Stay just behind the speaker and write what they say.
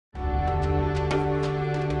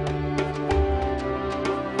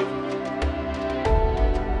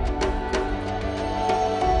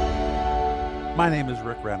My name is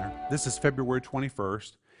Rick Renner. This is February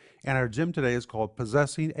 21st, and our gym today is called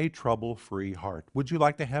Possessing a Trouble-Free Heart. Would you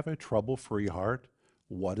like to have a trouble-free heart?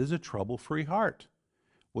 What is a trouble-free heart?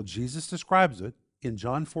 Well, Jesus describes it in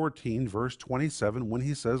John 14, verse 27, when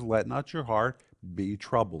he says, "Let not your heart be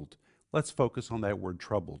troubled." Let's focus on that word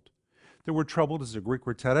troubled. The word troubled is a Greek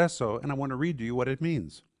word tereso, and I want to read to you what it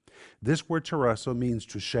means. This word tereso means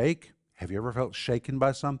to shake. Have you ever felt shaken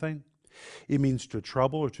by something? It means to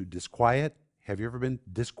trouble or to disquiet. Have you ever been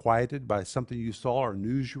disquieted by something you saw or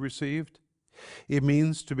news you received? It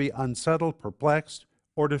means to be unsettled, perplexed,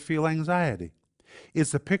 or to feel anxiety.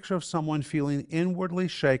 It's a picture of someone feeling inwardly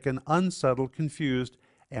shaken, unsettled, confused,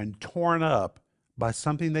 and torn up by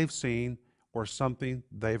something they've seen or something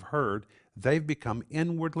they've heard. They've become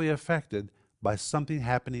inwardly affected by something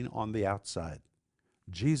happening on the outside.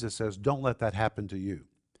 Jesus says, don't let that happen to you.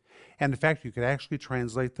 And in fact, you could actually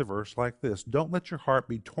translate the verse like this: don't let your heart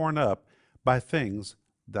be torn up by things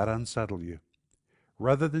that unsettle you.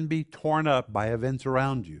 Rather than be torn up by events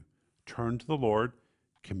around you, turn to the Lord,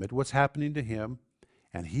 commit what's happening to Him,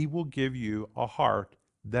 and He will give you a heart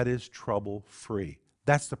that is trouble-free.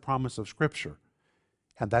 That's the promise of Scripture.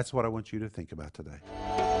 And that's what I want you to think about today.